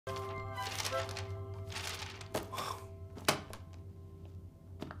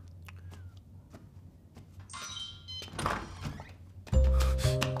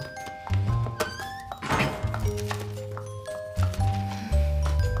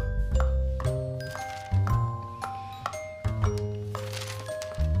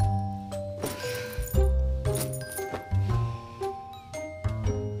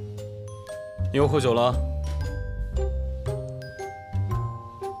你又喝酒了？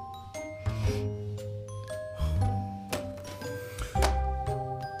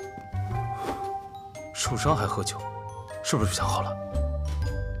受伤还喝酒，是不是不想好了？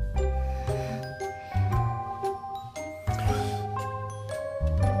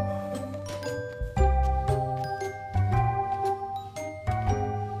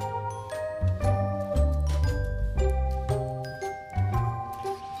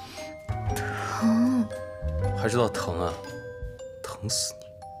疼，还知道疼啊？疼死你！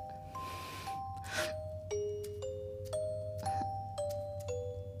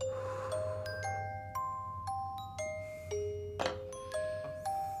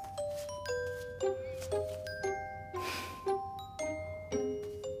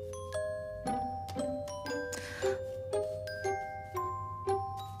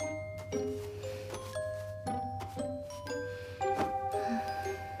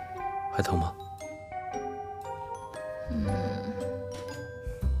还疼吗？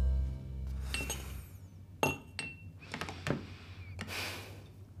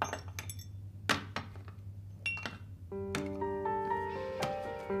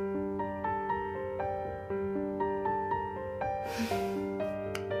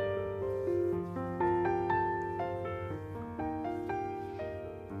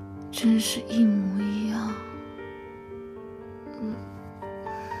真是一模一样。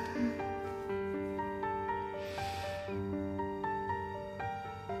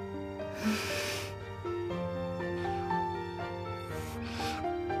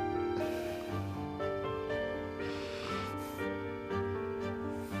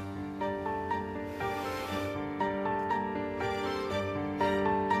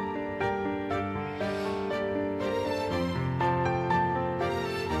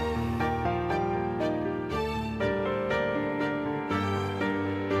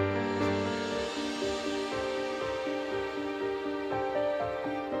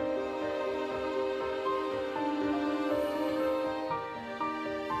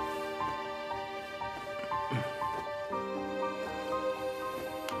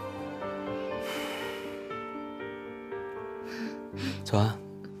早安。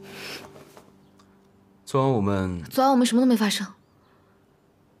昨晚我们什么都没发生。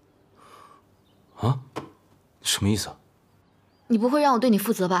啊？什么意思啊？你不会让我对你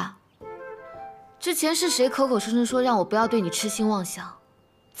负责吧？之前是谁口口声声说让我不要对你痴心妄想？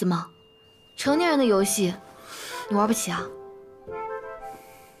怎么，成年人的游戏你玩不起啊？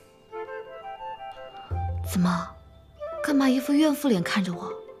怎么，干嘛一副怨妇脸看着我？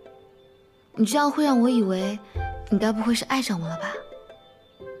你这样会让我以为你该不会是爱上我了吧？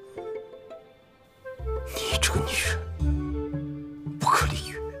你这个女人，不可理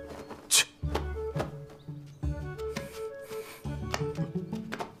喻！去。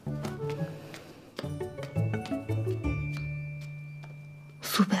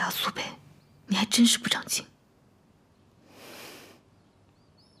苏北啊苏北，你还真是不长进。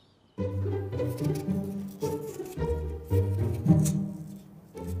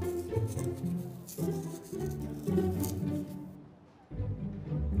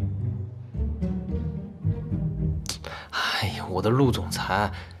哎呀，我的陆总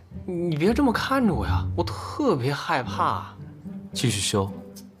裁，你别这么看着我呀，我特别害怕。继续修，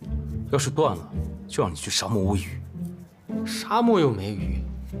要是断了，就让你去沙漠喂鱼。沙漠又没鱼，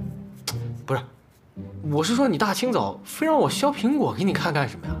不是，我是说你大清早非让我削苹果给你看干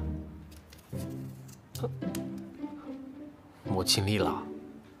什么呀？我尽力了。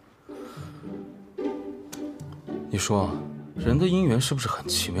你说，人的姻缘是不是很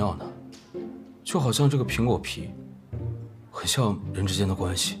奇妙呢？就好像这个苹果皮，很像人之间的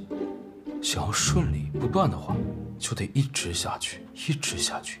关系，想要顺利不断的话，就得一直下去，一直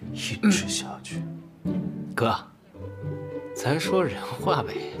下去，一直下去。哥，咱说人话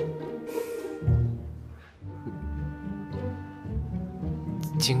呗。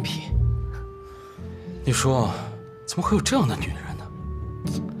精品。你说，怎么会有这样的女人呢？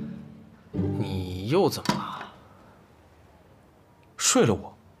你又怎么了？睡了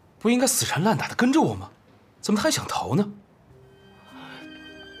我，不应该死缠烂打的跟着我吗？怎么他还想逃呢？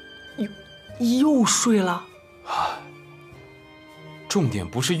又睡了？重点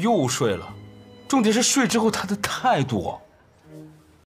不是又睡了，重点是睡之后他的态度。